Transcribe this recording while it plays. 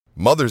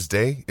Mother's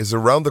Day is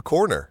around the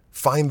corner.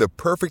 Find the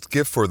perfect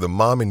gift for the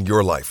mom in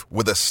your life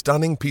with a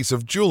stunning piece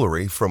of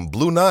jewelry from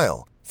Blue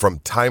Nile. From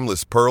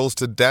timeless pearls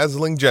to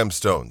dazzling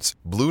gemstones,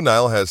 Blue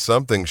Nile has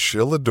something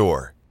she'll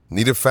adore.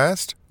 Need it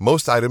fast?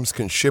 Most items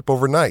can ship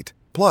overnight.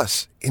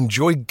 Plus,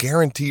 enjoy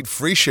guaranteed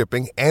free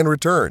shipping and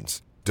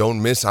returns.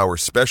 Don't miss our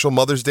special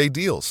Mother's Day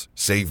deals.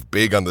 Save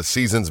big on the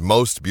season's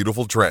most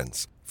beautiful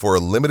trends. For a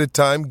limited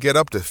time, get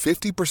up to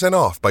 50%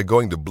 off by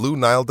going to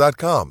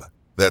BlueNile.com.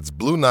 That's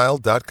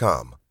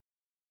BlueNile.com.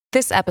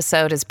 This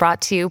episode is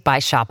brought to you by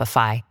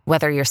Shopify.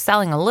 Whether you're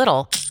selling a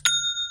little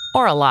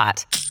or a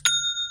lot,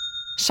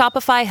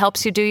 Shopify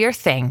helps you do your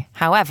thing,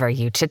 however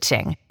you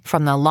cha-ching.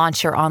 From the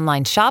launch your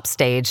online shop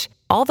stage,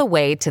 all the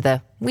way to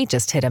the we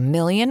just hit 1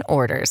 million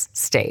orders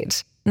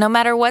stage. No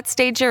matter what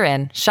stage you're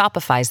in,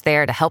 Shopify's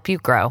there to help you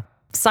grow.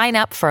 Sign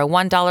up for a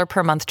 $1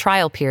 per month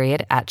trial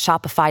period at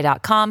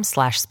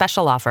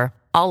shopify.com/special offer,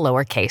 all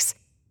lowercase.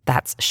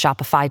 That's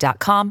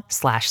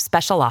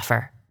shopify.com/special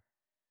offer.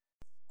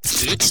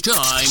 It's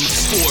time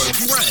for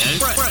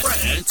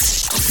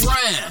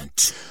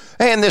Rant.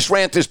 And this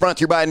rant is brought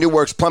to you by New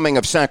Works Plumbing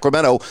of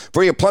Sacramento.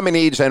 For your plumbing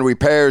needs and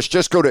repairs,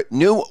 just go to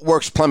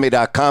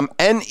newworksplumbing.com,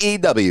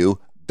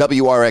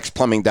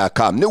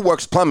 NEWWRXplumbing.com. New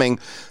Works Plumbing,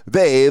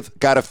 they've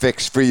got a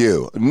fix for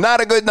you.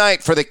 Not a good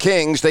night for the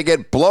Kings. They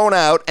get blown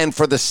out, and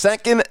for the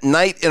second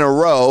night in a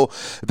row,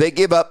 they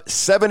give up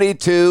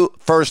 72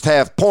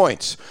 first-half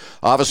points.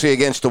 Obviously,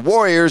 against the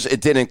Warriors,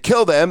 it didn't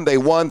kill them. They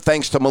won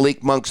thanks to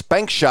Malik Monk's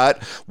bank shot,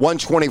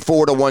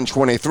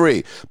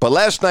 124-123. But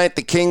last night,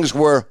 the Kings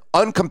were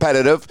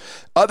uncompetitive.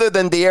 Other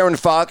than De'Aaron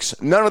Fox,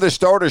 none of the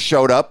starters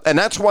showed up, and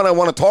that's what I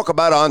want to talk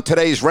about on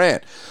today's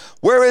rant.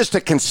 Where is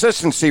the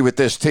consistency with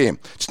this team?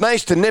 It's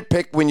nice to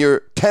nitpick when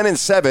you're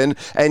 10-7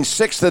 and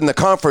 6th in the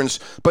conference,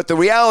 but the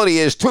reality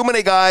is too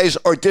many guys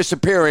are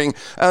disappearing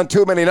on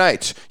too many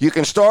nights. You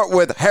can start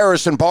with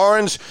Harrison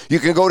Barnes. You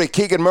can go to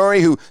Keegan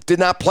Murray, who did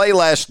not play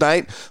last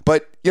night,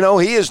 but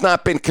he has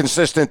not been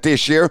consistent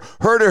this year.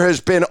 Herter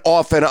has been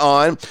off and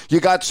on.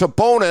 You got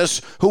Sabonis,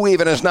 who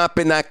even has not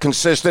been that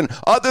consistent.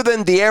 Other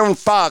than De'Aaron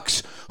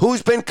Fox,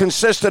 who's been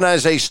consistent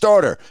as a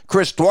starter.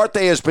 Chris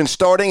Duarte has been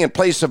starting in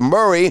place of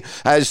Murray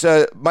as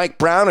Mike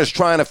Brown is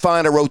trying to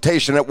find a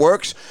rotation that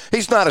works.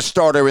 He's not a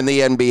starter in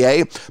the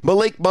NBA.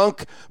 Malik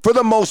Monk, for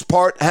the most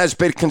part, has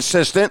been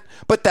consistent,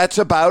 but that's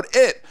about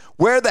it.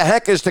 Where the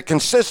heck is the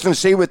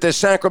consistency with this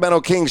Sacramento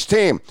Kings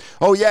team?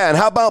 Oh, yeah, and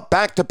how about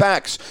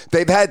back-to-backs?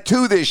 They've had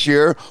 2 this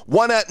year,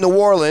 one at New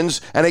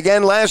Orleans and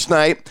again last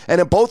night,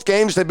 and in both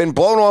games they've been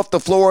blown off the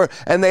floor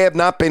and they have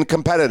not been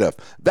competitive.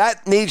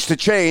 That needs to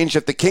change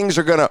if the Kings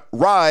are going to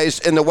rise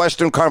in the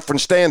Western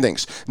Conference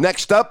standings.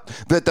 Next up,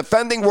 the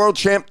defending world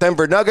champ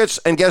Denver Nuggets,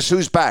 and guess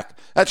who's back?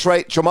 That's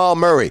right, Jamal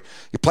Murray.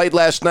 He played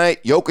last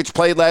night. Jokic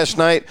played last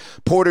night.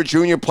 Porter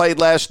Jr. played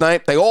last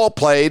night. They all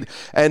played,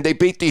 and they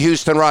beat the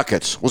Houston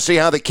Rockets. We'll see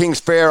how the Kings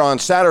fare on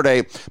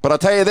Saturday. But I'll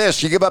tell you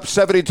this, you give up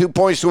 72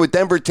 points to a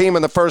Denver team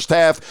in the first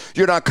half,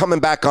 you're not coming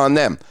back on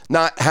them.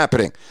 Not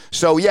happening.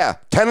 So, yeah,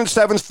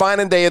 10-7 is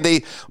fine and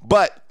dandy,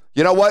 but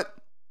you know what?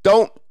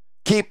 Don't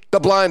keep the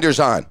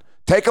blinders on.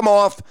 Take them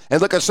off and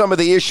look at some of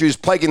the issues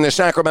plaguing the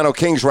Sacramento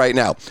Kings right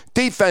now.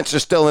 Defense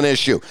is still an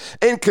issue.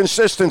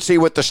 Inconsistency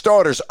with the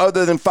starters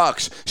other than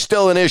Fox,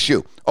 still an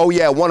issue. Oh,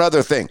 yeah, one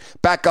other thing.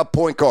 Backup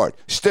point guard,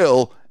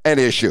 still an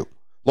issue.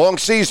 Long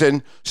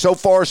season, so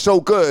far so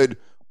good,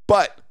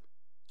 but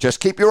just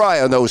keep your eye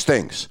on those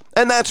things.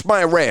 And that's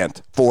my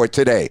rant for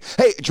today.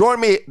 Hey, join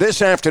me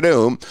this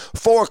afternoon,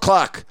 4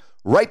 o'clock,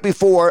 right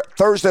before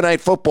Thursday Night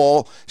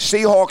Football,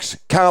 Seahawks,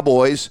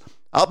 Cowboys.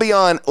 I'll be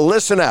on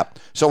Listen Up.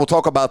 So we'll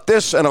talk about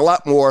this and a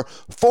lot more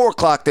 4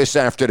 o'clock this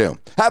afternoon.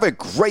 Have a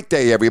great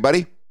day,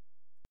 everybody.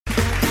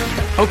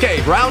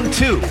 Okay, round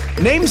 2.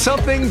 Name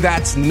something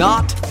that's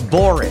not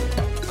boring.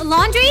 A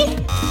laundry?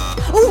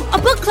 Ooh, a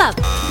book club.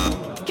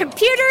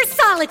 Computer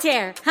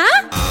solitaire,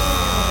 huh?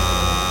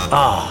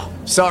 Ah,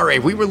 sorry,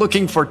 we were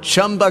looking for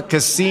Chumba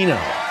Casino.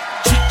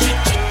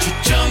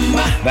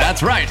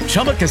 That's right,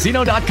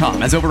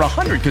 ChumbaCasino.com has over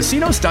 100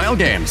 casino-style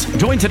games.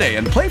 Join today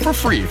and play for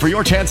free for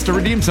your chance to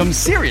redeem some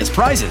serious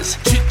prizes.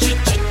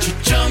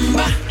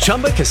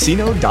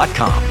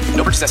 ChumbaCasino.com.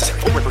 No purchase necessary.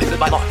 Void where prohibited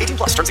by law.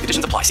 18+ terms and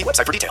conditions apply. See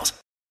website for details.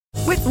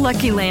 With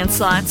Lucky Land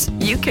Slots,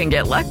 you can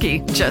get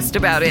lucky just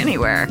about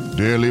anywhere.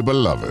 Dearly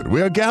beloved,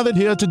 we are gathered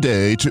here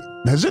today to...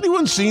 Has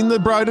anyone seen the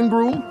bride and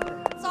groom?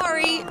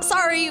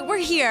 Sorry, we're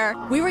here.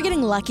 We were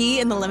getting lucky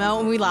in the limo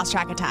and we lost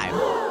track of time.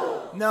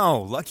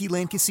 No, Lucky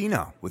Land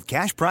Casino, with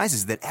cash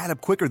prizes that add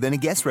up quicker than a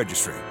guest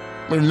registry.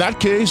 In that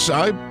case,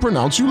 I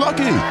pronounce you lucky.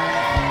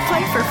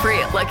 Play for free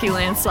at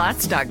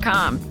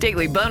LuckyLandSlots.com.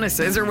 Daily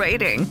bonuses are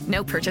waiting.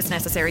 No purchase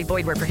necessary.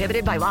 Void where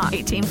prohibited by law.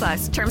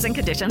 18+. Terms and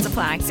conditions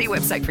apply. See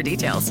website for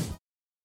details.